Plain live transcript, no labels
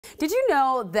Did you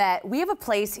know that we have a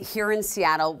place here in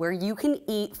Seattle where you can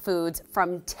eat foods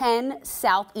from 10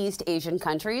 Southeast Asian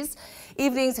countries?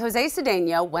 Evenings, Jose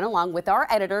Cedeno went along with our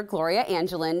editor, Gloria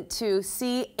Angelin, to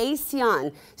see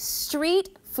Asean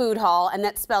StrEAT Food Hall, and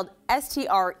that's spelled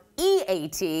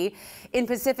S-T-R-E-A-T, in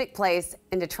Pacific Place,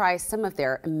 and to try some of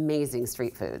their amazing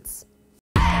street foods.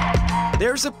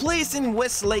 There's a place in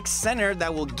Westlake Center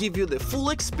that will give you the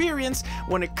full experience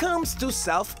when it comes to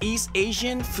Southeast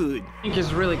Asian food. I think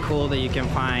it's really cool that you can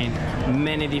find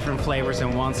many different flavors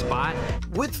in one spot.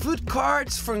 With food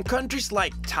carts from countries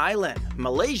like Thailand,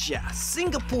 Malaysia,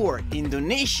 Singapore,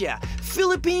 Indonesia,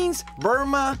 Philippines,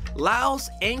 Burma, Laos,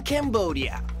 and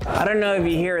Cambodia. I don't know if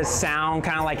you hear a sound,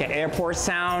 kind of like an airport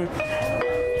sound.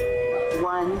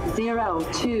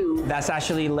 102. That's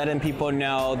actually letting people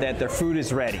know that their food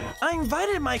is ready. I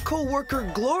invited my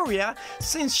co-worker Gloria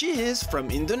since she is from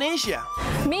Indonesia.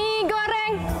 Mi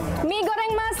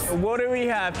goreng mas. What do we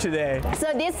have today?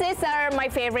 So this is my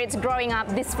favorites growing up.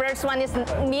 This first one is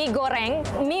mi goreng.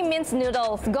 Mi means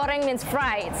noodles, goreng means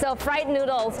fried, so fried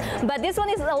noodles. But this one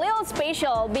is a little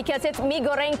special because it's mi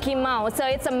goreng kimau, so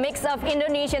it's a mix of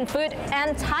Indonesian food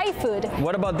and Thai food.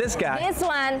 What about this guy? This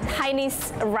one,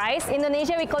 Hainanese rice. In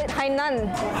Indonesia, we call it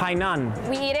Hainan. Hainan.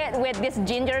 We eat it with this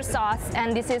ginger sauce,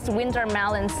 and this is winter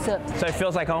melon soup. So it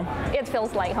feels like home? It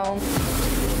feels like home.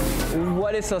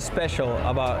 What is so special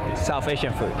about South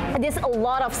Asian food? There's a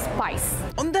lot of spice.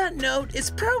 On that note, it's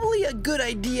probably a good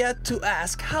idea to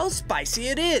ask how spicy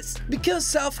it is, because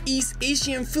Southeast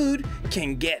Asian food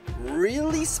can get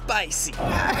really spicy.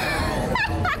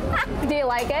 Do you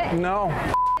like it? No.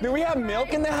 Do we have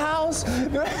milk in the house?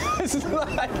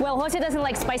 Well, Jose doesn't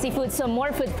like spicy food, so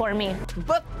more food for me.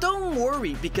 But don't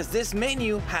worry, because this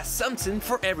menu has something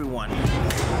for everyone.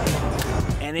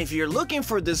 And if you're looking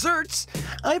for desserts,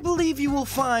 I believe you will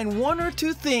find one or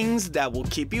two things that will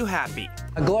keep you happy.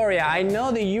 Gloria, I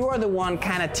know that you are the one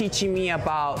kind of teaching me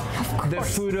about the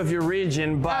food of your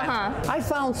region, but I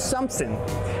found something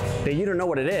that you don't know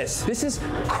what it is. This is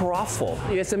croffle.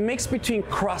 It's a mix between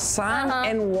croissant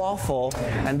and waffle,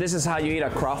 and this is how you eat a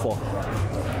croffle.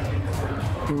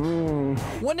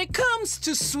 When it comes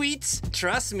to sweets,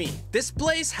 trust me, this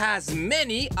place has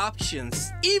many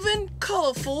options, even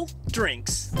colorful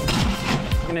drinks.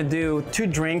 I'm gonna do two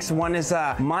drinks. One is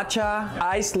a matcha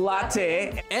iced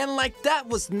latte. And like that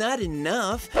was not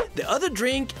enough, the other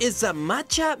drink is a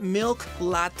matcha milk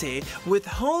latte with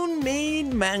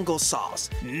homemade mango sauce.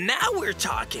 Now we're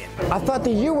talking. I thought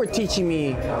that you were teaching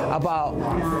me about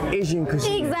Asian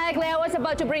cuisine. Exactly, I was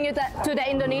about to bring you to the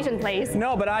Indonesian place.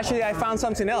 No, but actually I found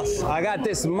something else. I got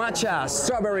this matcha,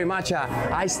 strawberry matcha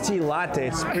iced tea latte.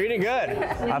 It's pretty good.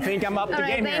 I think I'm up to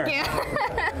game here.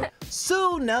 Thank you.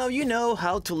 So now you know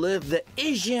how to live the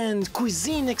Asian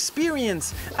cuisine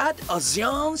experience at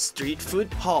Asean StrEAT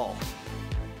Food Hall.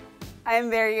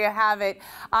 And there you have it.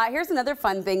 Here's another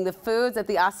fun thing. The foods at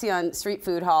the Asean StrEAT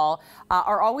Food Hall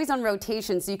are always on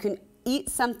rotation, so you can eat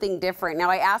something different. Now,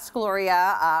 I asked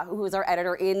Gloria, who is our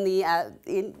editor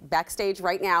in backstage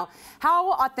right now,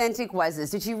 how authentic was this?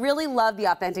 Did you really love the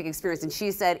authentic experience? And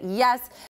she said, yes.